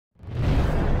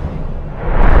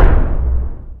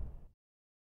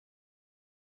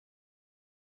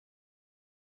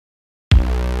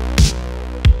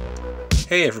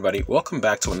Hey everybody, welcome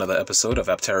back to another episode of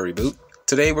Aptera Reboot.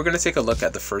 Today we're going to take a look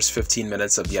at the first 15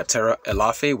 minutes of the Aptera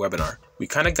Elaphe webinar. We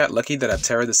kind of got lucky that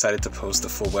Aptera decided to post the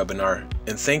full webinar,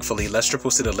 and thankfully Lester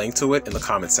posted a link to it in the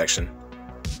comment section.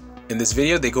 In this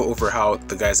video they go over how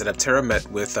the guys at Aptera met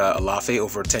with Elaphe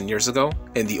over 10 years ago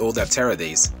in the old Aptera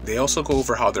days. They also go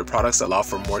over how their products allow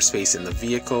for more space in the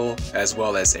vehicle as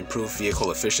well as improved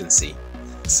vehicle efficiency.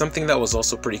 Something that was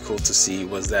also pretty cool to see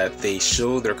was that they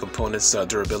show their components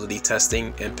durability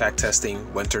testing, impact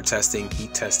testing, winter testing,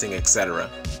 heat testing, etc.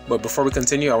 But before we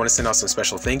continue, I want to send out some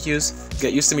special thank yous.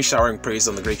 Get used to me showering praise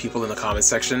on the great people in the comment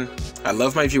section. I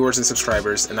love my viewers and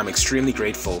subscribers, and I'm extremely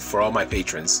grateful for all my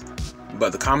patrons.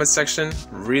 But the comment section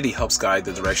really helps guide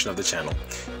the direction of the channel.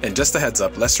 And just a heads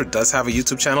up, Lester does have a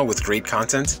YouTube channel with great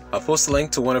content. I'll post a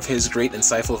link to one of his great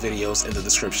insightful videos in the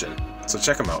description, so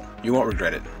check him out, you won't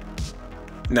regret it.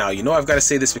 Now, you know I've got to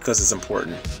say this because it's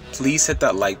important. Please hit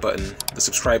that like button, the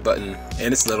subscribe button,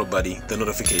 and its little buddy, the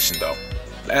notification bell.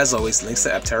 As always, links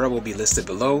to Aptera will be listed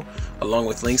below, along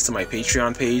with links to my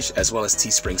Patreon page as well as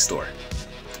TeeSpring store.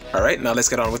 Alright, now let's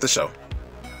get on with the show.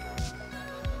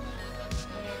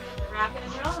 Rocking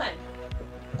and rolling.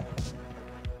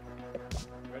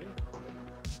 Ready?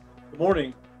 Good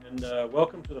morning, and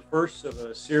welcome to the first of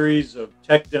a series of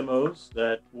tech demos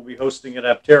that we'll be hosting at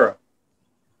Aptera,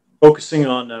 focusing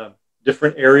on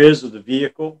different areas of the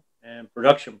vehicle and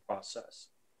production process.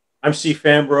 I'm Steve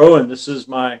Fambro, and this is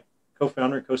my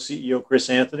co-founder and co-CEO, Chris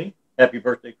Anthony. Happy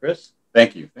birthday, Chris.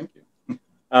 Thank you. Thank you.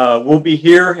 We'll be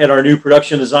here at our new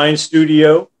production design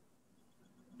studio.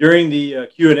 During the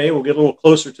Q&A, we'll get a little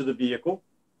closer to the vehicle.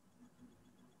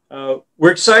 We're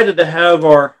excited to have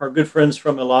our good friends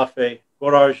from Elaphe,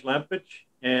 Gorazd Lampic,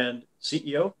 and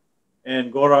CEO,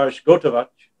 and Gorazd Gotovac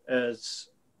as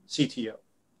CTO.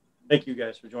 Thank you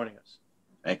guys for joining us.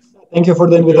 Thanks. Thank you for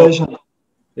the invitation.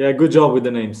 Yeah, good job with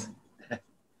the names.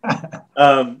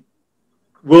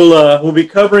 We'll be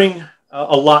covering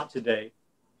a lot today,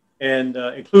 and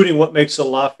including what makes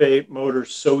Elaphe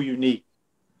motors so unique,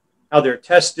 how they're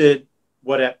tested,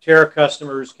 what Aptera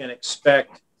customers can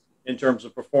expect in terms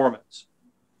of performance.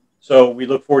 So we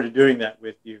look forward to doing that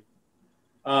with you.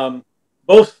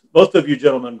 Both of you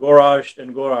gentlemen, Gorazd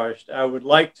and Gorazd, I would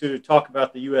like to talk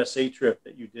about the USA trip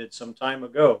that you did some time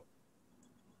ago.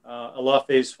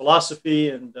 Elaphe's philosophy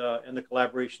and the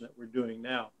collaboration that we're doing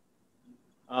now.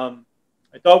 I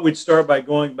thought we'd start by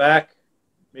going back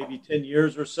maybe 10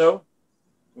 years or so.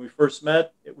 When we first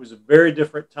met, it was a very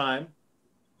different time.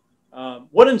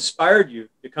 What inspired you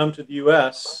to come to the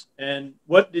US, and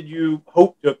what did you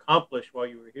hope to accomplish while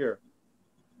you were here?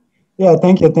 Yeah,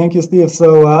 thank you, Steve.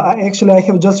 So I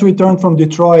have just returned from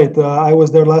Detroit. I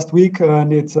was there last week,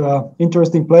 and it's an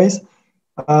interesting place.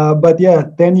 But yeah,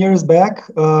 10 years back,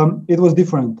 it was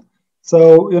different.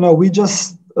 So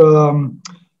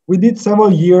we did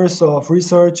several years of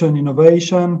research and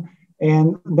innovation,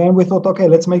 and then we thought, okay,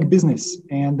 let's make business.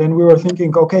 And then we were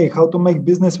thinking, okay, how to make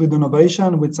business with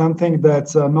innovation, with something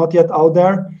that's not yet out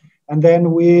there. And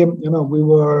then we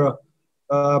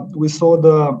saw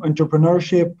the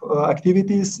entrepreneurship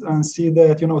activities and see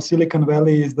that, Silicon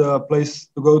Valley is the place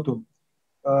to go to.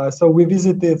 So we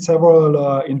visited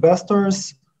several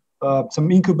investors, some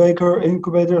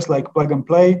incubators like Plug and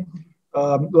Play.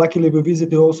 Luckily, we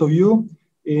visited also you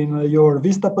in your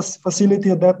Vista facility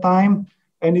at that time.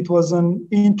 And it was an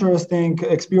interesting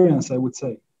experience, I would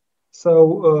say.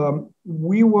 So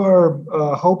we were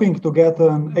hoping to get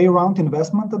an A-round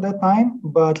investment at that time,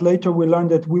 but later we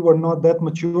learned that we were not that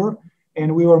mature,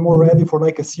 and we were more ready for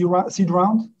like a seed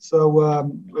round. So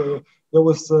there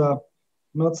was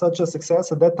not such a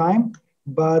success at that time,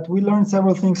 but we learned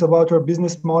several things about our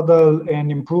business model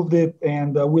and improved it,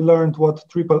 and we learned what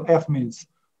triple F means,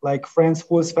 like friends,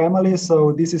 fools, family.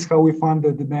 So this is how we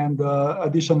funded then the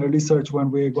additional research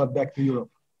when we got back to Europe.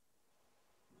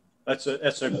 That's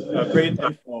a great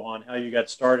info on how you got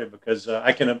started, because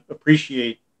I can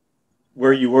appreciate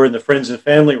where you were in the friends and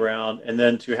family round, and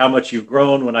then to how much you've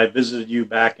grown when I visited you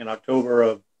back in October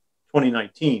of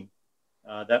 2019.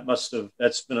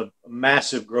 That's been a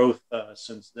massive growth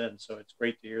since then. So it's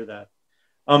great to hear that.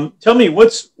 Tell me,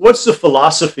 what's the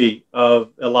philosophy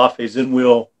of Elaphe's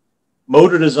in-wheel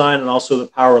motor design and also the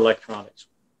power electronics?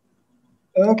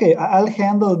 Okay, I'll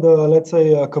handle the, let's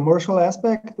say, commercial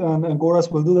aspect, and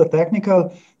Gorazd will do the technical.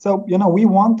 So, we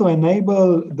want to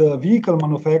enable the vehicle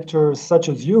manufacturers such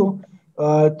as you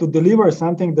to deliver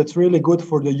something that's really good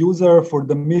for the user, for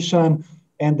the mission,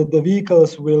 and that the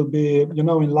vehicles will be, in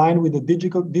line with the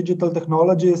digital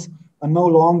technologies and no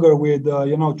longer with,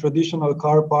 traditional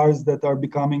car parts that are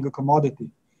becoming a commodity.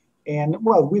 And,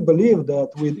 well, we believe that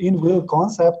with in-wheel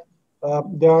concept,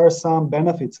 there are some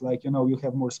benefits, like, you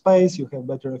have more space, you have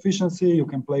better efficiency, you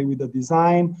can play with the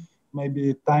design,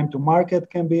 maybe time to market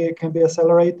can be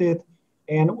accelerated,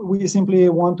 and we simply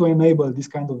want to enable this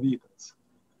kind of vehicles.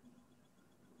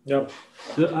 Yeah,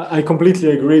 I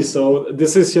completely agree. So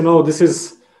this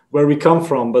is where we come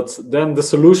from, but then the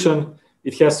solution,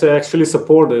 it has to actually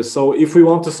support this. So if we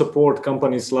want to support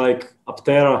companies like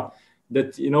Aptera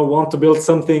that want to build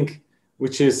something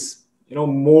which is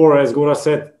more, as Gora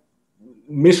said,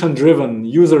 mission driven,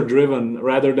 user driven,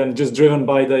 rather than just driven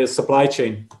by the supply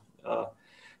chain.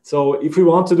 So if we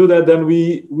want to do that, then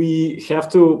we have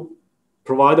to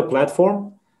provide a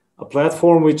platform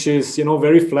which is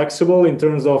very flexible in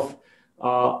terms of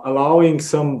allowing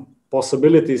some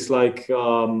possibilities, like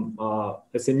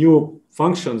let's say new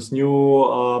functions,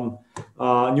 new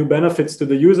benefits to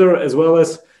the user, as well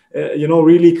as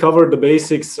really cover the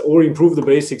basics or improve the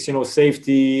basics,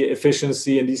 safety,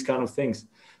 efficiency, and these kind of things.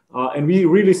 And we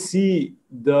really see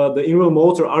the in-wheel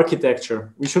motor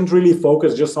architecture. We shouldn't really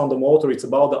focus just on the motor. It's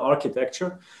about the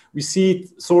architecture. We see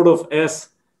it sort of as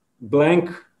blank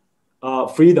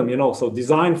freedom, so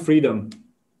design freedom,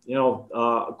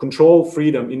 control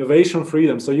freedom, innovation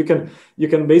freedom. So you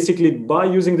can basically, by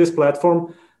using this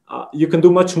platform, you can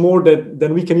do much more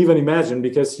than we can even imagine,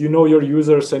 because you know your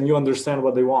users and you understand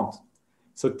what they want.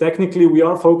 So technically, we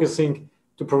are focusing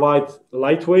to provide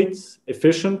lightweight,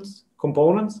 efficient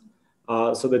components,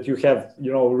 so that you have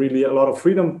really a lot of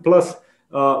freedom, plus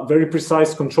very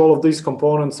precise control of these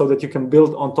components, so that you can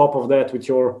build on top of that with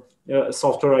your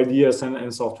software ideas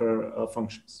and software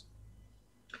functions.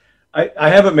 I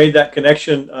haven't made that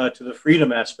connection to the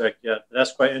freedom aspect yet.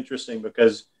 That's quite interesting,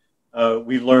 because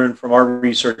we've learned from our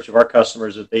research of our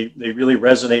customers that they really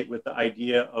resonate with the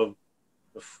idea of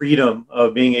the freedom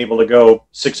of being able to go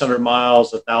 600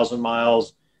 miles, 1,000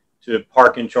 miles to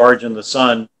park and charge in the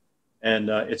sun. And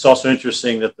it's also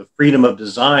interesting that the freedom of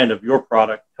design of your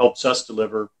product helps us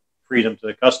deliver freedom to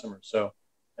the customer. So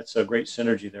that's a great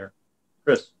synergy there.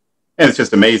 Chris? And it's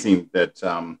just amazing that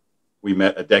we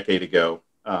met a decade ago,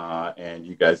 and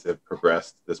you guys have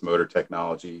progressed this motor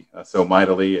technology so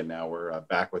mightily, and now we're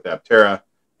back with Aptera,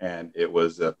 and it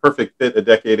was a perfect fit a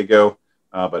decade ago,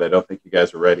 but I don't think you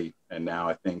guys are ready, and now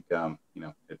I think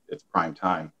it's prime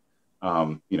time.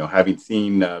 Having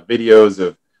seen videos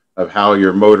of how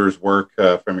your motors work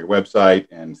from your website,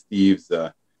 and Steve's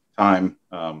time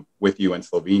with you in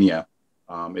Slovenia,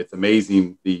 it's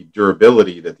amazing the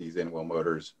durability that these in-wheel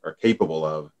motors are capable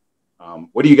of.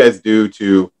 What do you guys do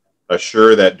to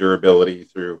assure that durability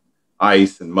through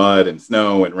ice and mud and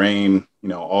snow and rain,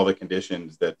 all the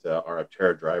conditions that our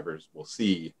Aptera drivers will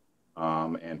see,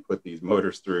 and put these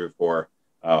motors through for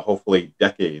hopefully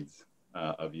decades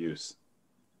of use?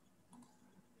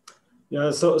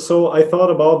 Yeah, so I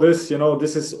thought about this,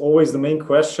 this is always the main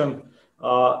question.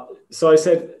 So I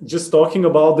said, just talking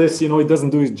about this, it doesn't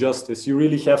do it justice. You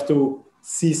really have to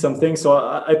see some things. So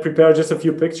I prepared just a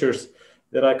few pictures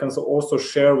that I can also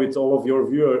share with all of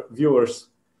your viewers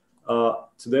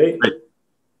today.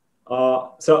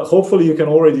 So hopefully you can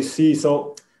already see.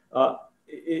 So,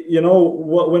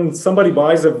 when somebody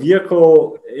buys a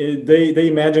vehicle, they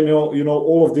imagine,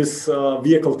 all of this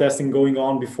vehicle testing going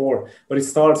on before, but it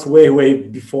starts way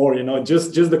before,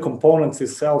 just the components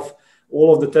itself,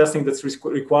 all of the testing that's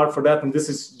required for that. And this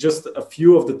is just a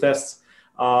few of the tests.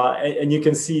 And you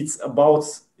can see it's about,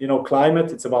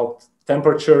 climate, it's about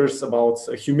temperatures, about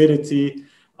humidity,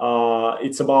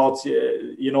 it's about,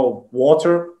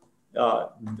 water,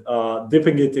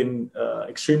 dipping it in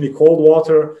extremely cold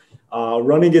water,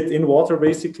 running it in water,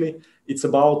 basically. It's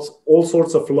about all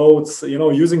sorts of loads,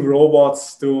 using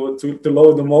robots to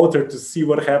load the motor to see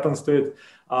what happens to it.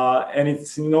 And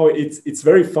it's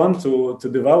very fun to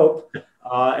develop.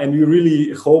 And we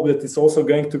really hope that it's also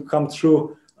going to come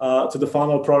through to the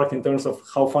final product in terms of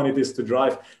how fun it is to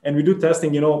drive. And we do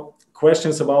testing,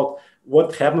 questions about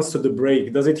what happens to the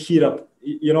brake. Does it heat up?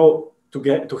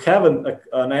 To have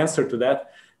an answer to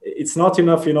that, it's not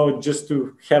enough, just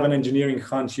to have an engineering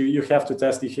hunch. You have to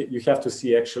test. You have to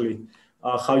see actually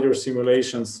how your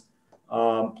simulations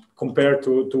compare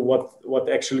to what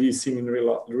actually is seen in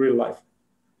real life.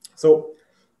 So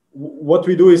what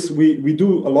we do is we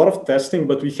do a lot of testing,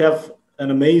 but we have an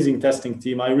amazing testing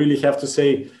team. I really have to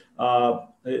say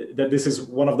that this is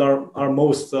one of our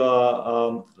most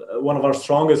one of our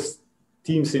strongest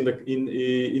teams in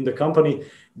the company.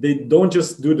 They don't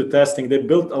just do the testing. They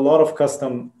built a lot of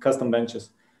custom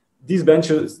benches. These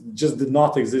benches just did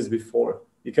not exist before,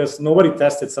 because nobody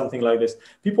tested something like this.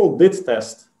 People did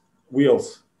test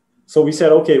wheels. So we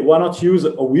said, okay, why not use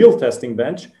a wheel testing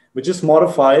bench, but just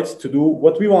modify it to do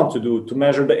what we want to do, to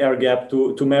measure the air gap,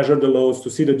 to measure the loads, to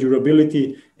see the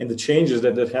durability and the changes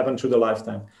that happen through the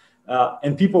lifetime.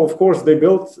 And people, of course, they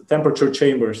build temperature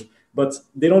chambers, but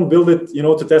they don't build it,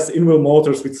 to test in-wheel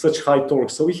motors with such high torque.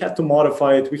 So we had to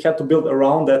modify it. We had to build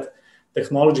around that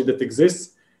technology that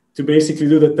exists to basically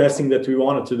do the testing that we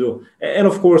wanted to do. And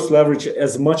of course, leverage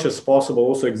as much as possible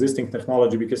also existing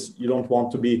technology, because you don't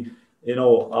want to be,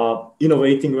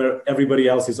 innovating where everybody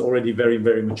else is already very,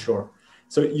 very mature.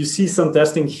 So you see some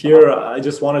testing here. I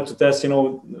just wanted to test,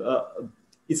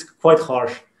 it's quite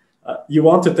harsh. You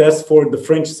want to test for the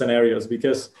fringe scenarios,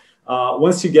 because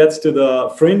once you get to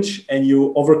the fringe and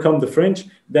you overcome the fringe,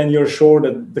 then you're sure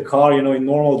that the car, in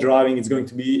normal driving, is going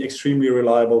to be extremely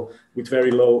reliable with very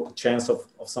low chance of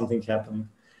something happening.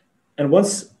 And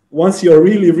once you're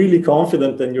really, really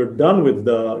confident and you're done with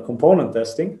the component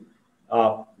testing,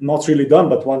 not really done,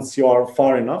 but once you are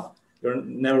far enough, you're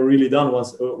never really done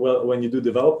when you do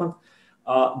development,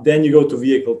 then you go to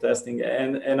vehicle testing.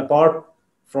 And apart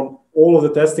from all of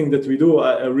the testing that we do,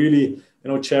 I really,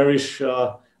 cherish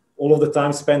all of the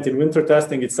time spent in winter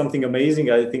testing. It's something amazing.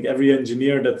 I think every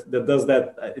engineer that does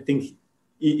that, I think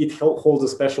it holds a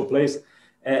special place.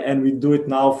 And we do it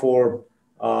now for,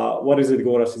 what is it,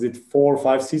 Goras? Is it 4 or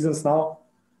 5 seasons now?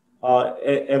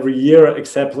 Every year,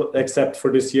 except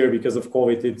for this year, because of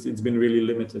COVID, it's been really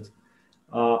limited.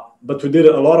 But we did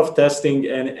a lot of testing,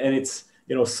 and it's,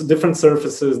 different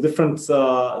surfaces, different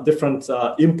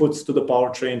inputs to the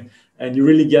powertrain, and you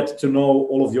really get to know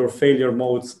all of your failure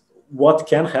modes, what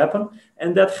can happen,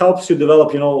 and that helps you develop,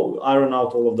 iron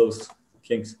out all of those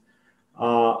kinks.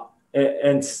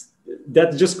 And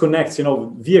that just connects,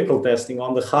 vehicle testing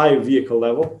on the high vehicle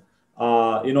level,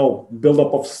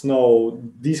 buildup of snow,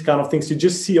 these kind of things. You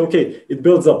just see, okay, it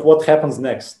builds up. What happens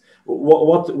next?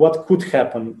 What could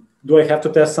happen? Do I have to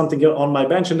test something on my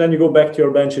bench? And then you go back to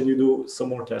your bench and you do some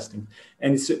more testing.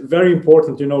 And it's very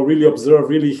important, really observe,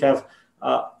 really have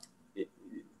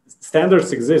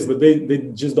standards exist, but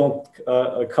they just don't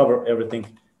cover everything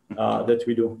that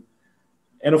we do.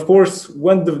 And of course,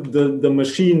 when the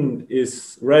machine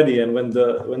is ready and when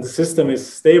the system is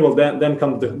stable, then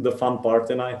comes the fun part.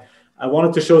 And I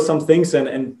wanted to show some things,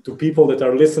 and to people that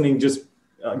are listening, just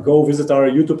go visit our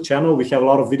YouTube channel. We have a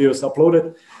lot of videos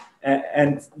uploaded,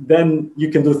 and then you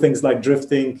can do things like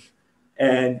drifting,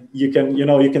 and you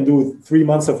can do 3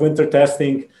 months of winter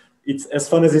testing. It's as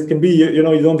fun as it can be. You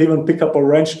don't even pick up a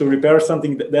wrench to repair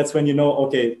something. That's when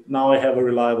okay, now I have a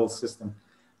reliable system.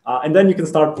 And then you can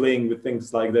start playing with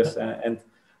things like this. And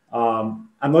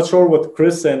I'm not sure what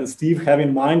Chris and Steve have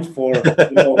in mind for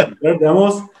their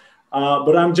demos,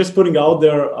 but I'm just putting out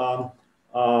there,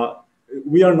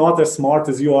 we are not as smart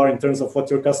as you are in terms of what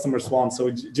your customers want.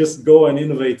 So just go and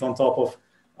innovate on top of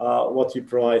what you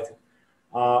provide.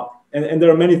 And there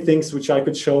are many things which I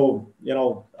could show,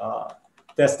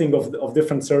 testing of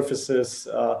different surfaces,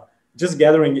 just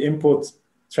gathering input,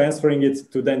 transferring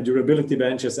it to then durability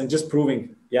benches, and just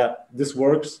proving, yeah, this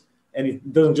works. And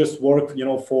it doesn't just work,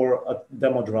 for a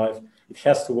demo drive. It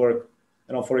has to work,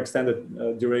 for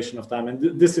extended duration of time.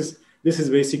 And this is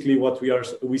basically what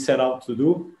we set out to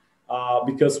do,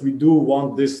 because we do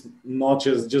want this not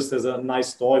just as a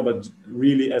nice toy, but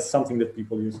really as something that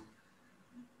people use.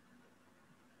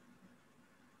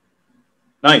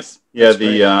 Nice. Yeah,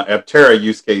 the Aptera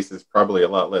use case is probably a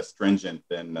lot less stringent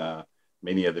than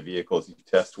many of the vehicles you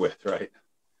test with, right?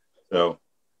 So,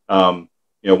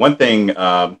 one thing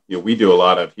we do a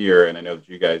lot of here, and I know that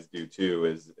you guys do too,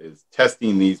 is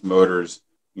testing these motors,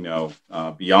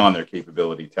 beyond their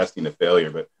capability, testing to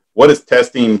failure. But what does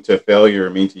testing to failure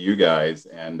mean to you guys,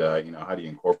 and how do you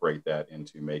incorporate that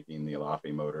into making the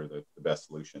Elaphe motor the best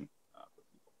solution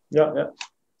for people? Yeah.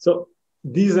 So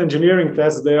these engineering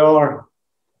tests,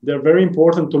 they're very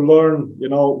important to learn,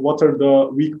 what are the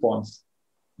weak points.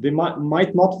 They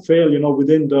might not fail,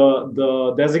 within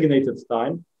the designated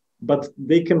time, but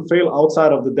they can fail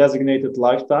outside of the designated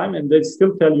lifetime, and they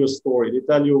still tell you a story. They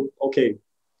tell you, okay,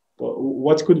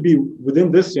 what could be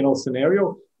within this,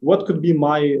 scenario? What could be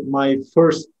my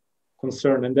first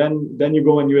concern? And then you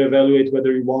go and you evaluate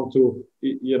whether you want to,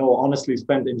 honestly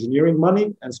spend engineering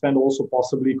money and spend also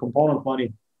possibly component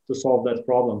money to solve that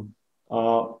problem.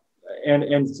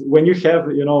 And when you have,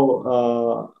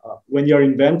 when you're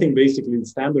inventing basically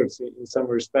standards in some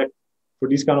respect for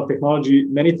this kind of technology,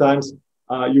 many times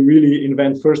you really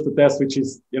invent first a test which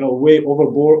is, way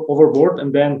overboard,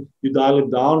 and then you dial it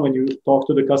down when you talk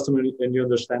to the customer and you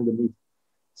understand the need.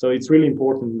 So it's really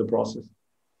important in the process.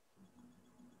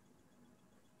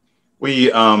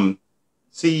 We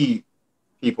see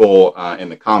people in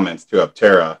the comments to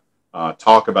Aptera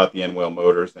talk about the N-wheel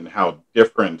motors and how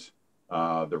different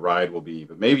the ride will be.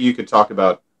 But maybe you could talk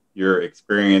about your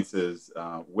experiences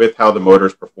with how the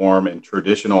motors perform in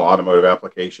traditional automotive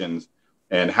applications,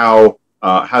 and how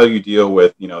you deal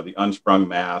with, you know, the unsprung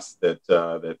mass that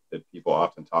people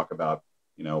often talk about.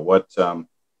 You know, what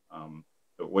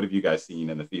have you guys seen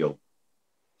in the field?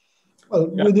 Well,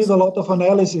 we did a lot of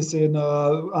analysis in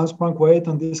unsprung weight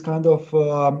and this kind of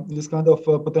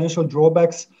potential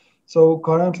drawbacks. So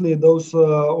currently, those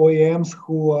OEMs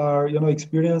who are, you know,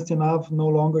 experienced enough no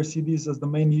longer see this as the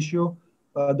main issue.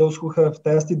 Those who have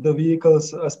tested the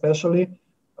vehicles, especially.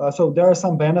 So there are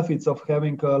some benefits of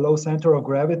having a low center of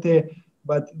gravity,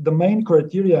 but the main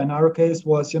criteria in our case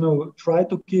was, you know, try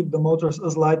to keep the motors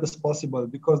as light as possible,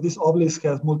 because this obviously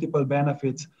has multiple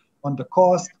benefits on the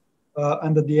cost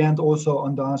and at the end also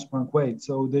on the unsprung weight.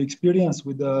 So the experience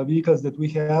with the vehicles that we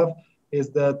have is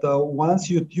that once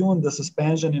you tune the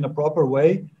suspension in a proper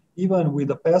way, even with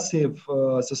a passive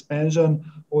suspension,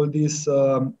 all these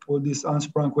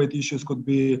unsprung weight issues could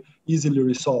be easily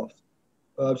resolved.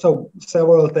 So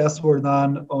several tests were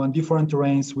done on different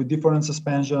terrains with different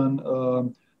suspension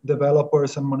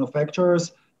developers and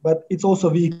manufacturers, but it's also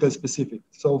vehicle specific.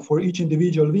 So for each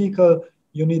individual vehicle,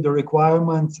 you need the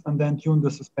requirements and then tune the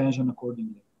suspension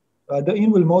accordingly. The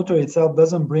in-wheel motor itself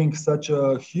doesn't bring such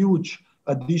a huge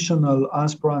additional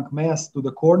unsprung mass to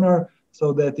the corner,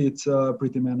 so that it's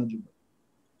pretty manageable.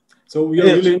 So we are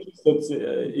really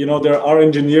interested. You know, there are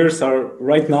engineers are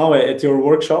right now at your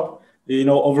workshop, you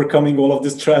know, overcoming all of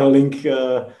these traveling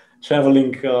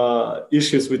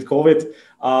issues with COVID.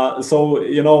 So,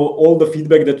 you know, all the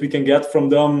feedback that we can get from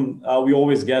them, we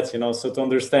always get, you know, so to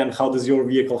understand how does your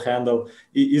vehicle handle,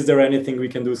 is there anything we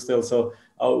can do still? So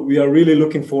we are really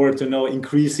looking forward to, you know,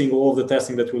 increasing all of the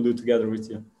testing that we'll do together with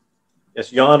you. Yes,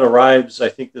 Jan arrives, I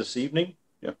think, this evening.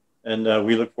 Yeah. And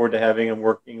we look forward to having him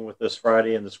working with us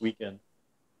Friday and this weekend.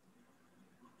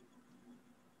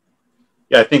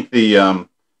 Yeah, I think the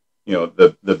you know,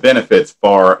 the benefits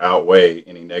far outweigh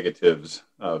any negatives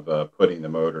of putting the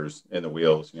motors in the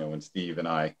wheels. You know, when Steve and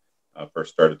I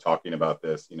first started talking about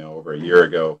this, you know, over a year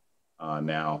ago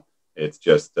now, it's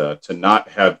just to not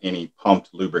have any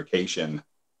pumped lubrication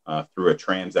through a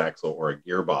transaxle or a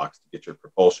gearbox to get your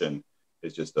propulsion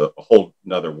is just a whole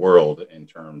nother world in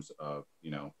terms of,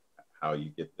 you know, how you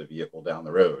get the vehicle down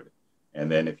the road.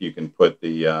 And then if you can put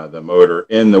the motor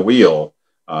in the wheel,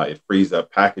 it frees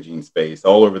up packaging space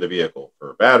all over the vehicle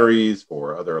for batteries,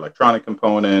 for other electronic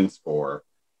components, for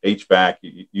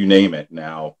HVAC, you name it.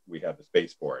 Now we have the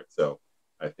space for it. So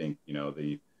I think, you know,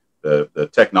 the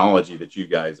technology that you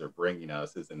guys are bringing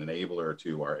us is an enabler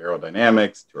to our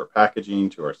aerodynamics, to our packaging,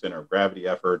 to our center of gravity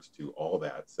efforts, to all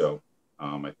that. So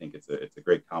I think it's a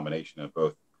great combination of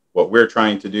both what we're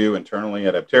trying to do internally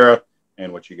at Aptera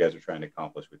and what you guys are trying to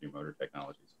accomplish with your motor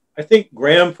technologies. I think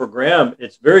gram for gram,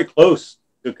 it's very close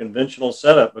to a conventional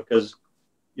setup, because,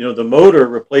 you know, the motor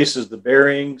replaces the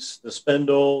bearings, the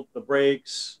spindle, the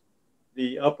brakes,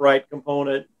 the upright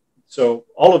component. So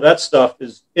all of that stuff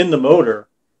is in the motor,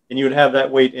 and you would have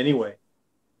that weight anyway.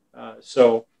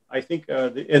 So I think,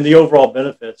 and the overall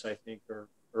benefits, I think, are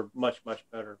much, much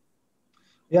better.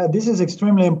 Yeah, this is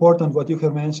extremely important what you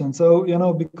have mentioned. So, you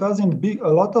know, because in a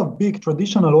lot of big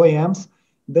traditional OEMs,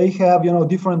 they have, you know,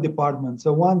 different departments.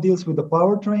 So one deals with the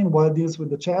powertrain, one deals with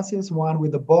the chassis, one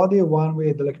with the body, one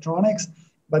with electronics.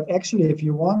 But actually, if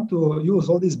you want to use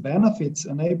all these benefits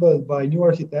enabled by new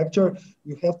architecture,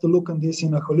 you have to look on this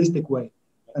in a holistic way.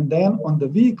 And then on the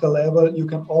vehicle level, you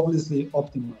can obviously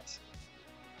optimize.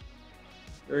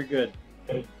 Very good.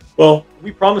 Well,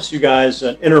 we promised you guys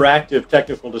an interactive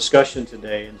technical discussion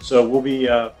today, and so we'll be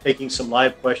taking some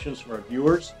live questions from our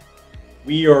viewers.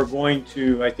 We are going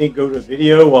to, I think, go to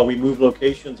video while we move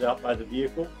locations out by the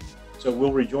vehicle. So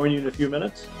we'll rejoin you in a few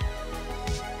minutes.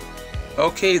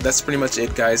 Okay, that's pretty much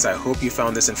it, guys. I hope you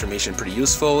found this information pretty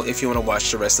useful. If you want to watch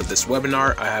the rest of this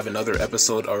webinar, I have another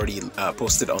episode already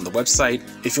posted on the website.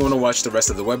 If you want to watch the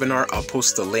rest of the webinar, I'll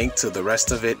post the link to the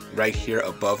rest of it right here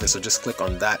above, and so just click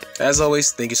on that. As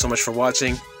always, thank you so much for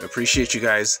watching. I appreciate you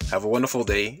guys. Have a wonderful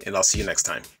day, and I'll see you next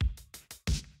time.